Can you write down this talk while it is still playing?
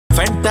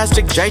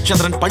Fantastic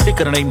Jayachandran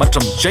Pallikaranai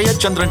மற்றும்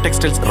Jayachandran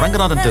textiles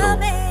Ranganathan தெரு.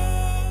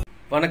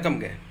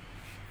 வணக்கம்ங்க.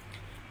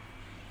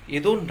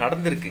 ஏதோ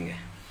நடந்திருக்குங்க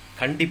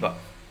கண்டிப்பாக.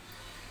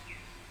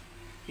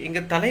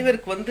 எங்கள்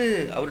தலைவருக்கு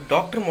அவர்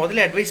டாக்டர்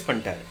முதல்ல அட்வைஸ்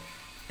பண்ணிட்டார்,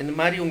 இந்த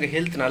மாதிரி உங்கள்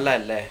ஹெல்த் நல்லா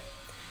இல்லை,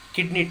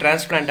 கிட்னி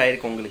டிரான்ஸ்பிளான்ட்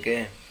ஆகிருக்கு உங்களுக்கு,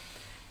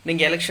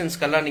 நீங்கள்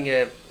எலெக்ஷன்ஸ்க்கெல்லாம்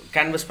நீங்கள்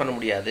கேன்வஸ் பண்ண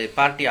முடியாது,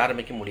 பார்ட்டி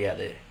ஆரம்பிக்க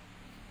முடியாது.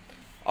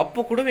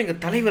 அப்போ கூட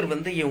எங்கள் தலைவர்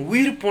என்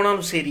உயிர்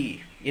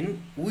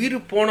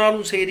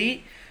போனாலும் சரி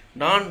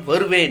நான்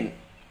வருவேன்,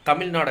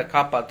 தமிழ்நாடை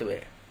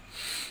காப்பாற்றுவேன்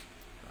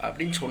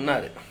அப்படின்னு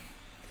சொன்னார்.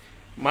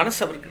 மனசு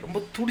அவருக்கு ரொம்ப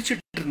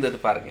துடிச்சிட்டு இருந்தது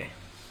பாருங்க.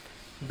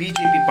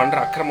 பிஜேபி பண்ணுற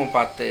அக்கிரமம்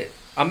பார்த்து,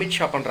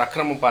 அமித்ஷா பண்ணுற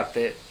அக்கிரமம்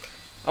பார்த்து,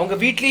 அவங்க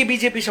வீட்லேயே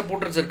பிஜேபி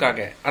சப்போர்ட்டர்ஸ்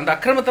இருக்காங்க, அந்த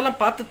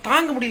அக்கிரமத்தெல்லாம் பார்த்து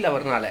தாங்க முடியல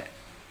அவர்னால.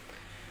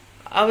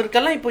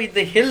 அவருக்கெல்லாம் இப்போ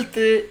இந்த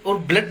ஹெல்த்து, ஒரு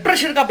பிளட்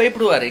ப்ரெஷருக்காக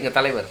பயப்படுவார் எங்கள்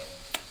தலைவர்.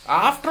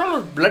 ஆஃப்டர் ஆல்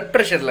ஒரு பிளட்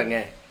ப்ரெஷர்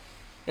இல்லைங்க,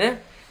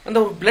 அந்த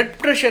ஒரு பிளட்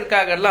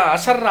ப்ரெஷருக்காகலாம்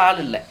அசர்ற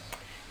ஆள் இல்லை.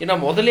 ஏன்னா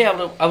முதலே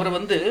அவர்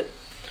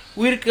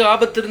உயிருக்கு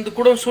ஆபத்து இருந்து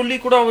கூட சொல்லி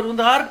கூட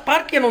அவர்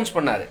பார்ட்டி அனௌன்ஸ்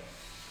பண்ணார்.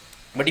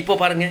 பட் இப்போ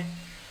பாருங்க,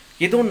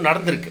 ஏதோ ஒன்று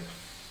நடந்திருக்கு,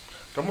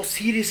 ரொம்ப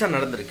சீரியஸாக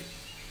நடந்திருக்கு.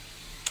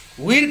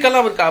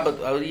 உயிருக்கெல்லாம் அவருக்கு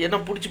ஆபத்து. அவர் என்ன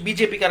பிடிச்சி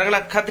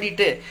பிஜேபிக்காரங்களாம்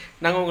கத்திரிட்டு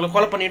நாங்கள் உங்களை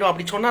கொலை பண்ணிவிடும்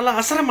அப்படி சொன்னாலும்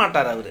அசர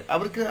மாட்டார்.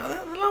 அவருக்கு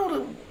அதெல்லாம்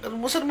ஒரு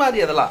முசர்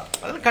மாதிரி, அதெல்லாம்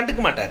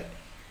கண்டுக்க மாட்டார்.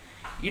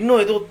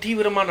 இன்னும் ஏதோ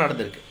தீவிரமாக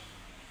நடந்திருக்கு,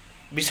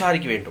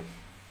 விசாரிக்க வேண்டும்.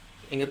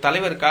 எங்கள்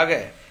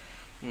தலைவருக்காக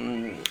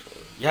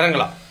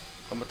இறங்கலாம்,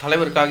 நம்ம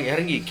தலைவருக்காக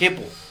இறங்கி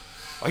கேட்போம்,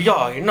 ஐயா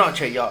என்ன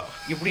ஆச்சு ஐயா,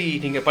 இப்படி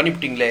நீங்கள்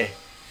பண்ணிவிட்டீங்களே,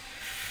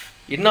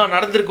 என்ன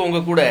நடந்திருக்கு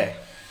உங்கள் கூட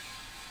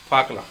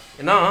பார்க்கலாம்.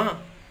 ஏன்னா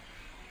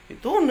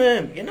ஏதோ ஒன்று,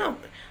 ஏன்னா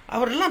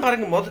அவரெல்லாம்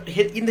பாருங்க,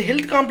 இந்த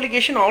ஹெல்த்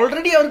காம்ப்ளிகேஷன்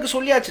ஆல்ரெடி அவருக்கு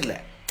சொல்லியாச்சு இல்லை,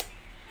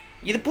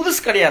 இது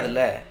புதுசு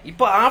கிடையாதுல்ல.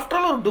 இப்போ ஆஃப்டர்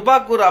ஆல் ஒரு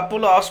டுபாக்கூர்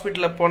அப்போலோ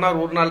ஹாஸ்பிட்டலில்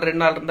போனார், ஒரு நாள்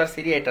 2 நாள் இருந்தால்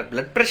சரியாயிட்டார்.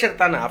 பிளட் ப்ரெஷர்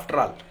தானே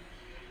ஆஃப்டர் ஆல்,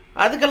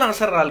 அதுக்கெல்லாம்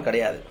அசர் ஆள்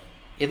கிடையாது.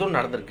 ஏதோ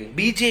நடந்திருக்கு.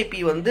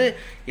 பிஜேபி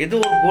ஏதோ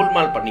ஒரு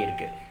கோல்மால்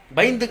பண்ணியிருக்கு,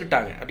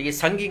 பயந்துக்கிட்டாங்க, அப்படியே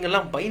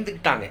சங்கிங்கெல்லாம்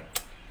பயந்துக்கிட்டாங்க.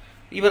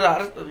 இவர்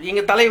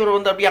எங்கள் தலைவர்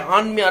அப்படியே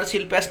ஆன்மீக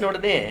அரசியல் பேசின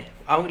உடனே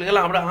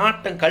அவங்களுக்கெல்லாம் அப்படியே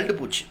ஆட்டம் கல்டு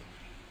போச்சு.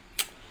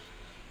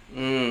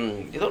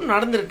 ஏதோ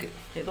நடந்திருக்கு,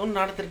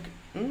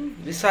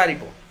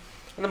 விசாரிப்போம்.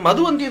 அந்த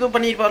மது ஏதோ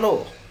பண்ணியிருப்பாலோ,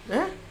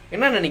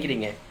 என்ன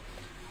நினைக்கிறீங்க?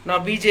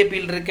 நான்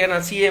பிஜேபியில் இருக்கேன்,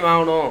 நான் சிஎம்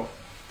ஆகணும்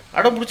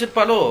அடம்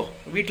பிடிச்சிருப்பாலோ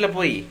வீட்டில்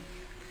போய்.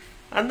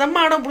 அந்த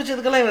அம்மா அடம்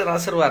பிடிச்சதுக்கெல்லாம் இவர்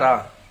அசருவாரா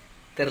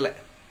தெரில.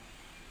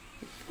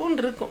 ஏதோ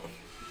ஒன்று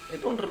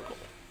இருக்கும்,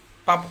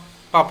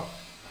 பார்ப்போம்.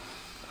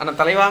 ஆனால்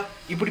தலைவா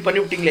இப்படி பண்ணி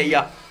விட்டீங்களே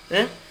ஐயா,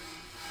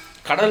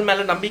 கடவுள்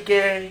மேலே நம்பிக்கை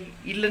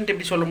இல்லைன்ட்டு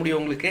எப்படி சொல்ல முடியும்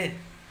உங்களுக்கு?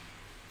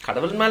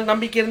 கடவுள் மேலே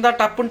நம்பிக்கை இருந்தால்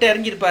டப்புன்ட்டு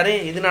இறங்கியிருப்பாரு,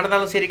 இது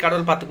நடந்தாலும் சரி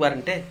கடவுள்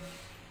பார்த்துக்குவாருன்ட்டு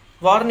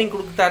வார்னிங்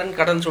கொடுத்தாருன்னு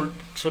கடவுள்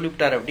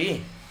சொல்லிவிட்டார். அப்படி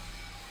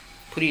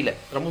புரியல.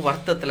 ரொம்ப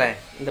வருத்தத்தில்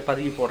இந்த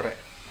பதவி போடுறேன்.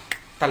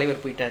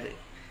 தலைவர் போயிட்டாரு,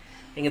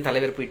 எங்கள்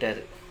தலைவர்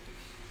போயிட்டார்.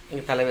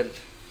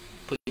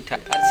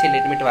 அரசியல்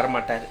இனிமேட்டு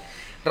வரமாட்டார்,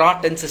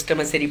 ராட்டன்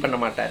சிஸ்டமை சரி பண்ண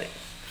மாட்டார்.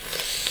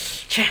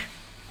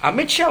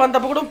 அமித்ஷா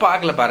வந்தப்போ கூட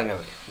பார்க்கல பாருங்க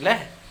அவர், இல்லை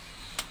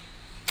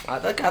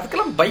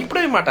அதுக்கெல்லாம்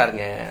பயப்படவே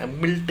மாட்டாருங்க.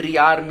 மிலிட்ரி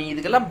ஆர்மி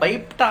இதுக்கெல்லாம்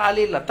பயப்பட்ட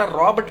ஆளே இல்லை. அதான்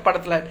ராபர்ட்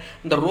படத்தில்,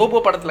 இந்த ரோபோ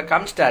படத்தில்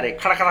காமிச்சிட்டாரு,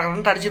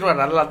 கடக்கடன்னு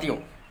அடிச்சிடுவார்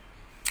எல்லாத்தையும்.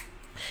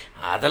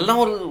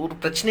 அதெல்லாம் ஒரு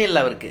பிரச்சனையே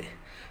இல்லை அவருக்கு.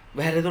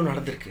 வேற ஏதோ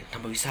நடந்திருக்கு,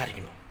 நம்ம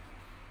விசாரிக்கணும்.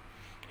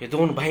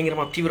 ஏதோ ஒன்று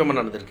பயங்கரமாக தீவிரமாக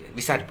நடந்திருக்கு,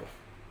 விசாரிப்போம்.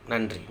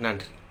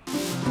 நன்றி.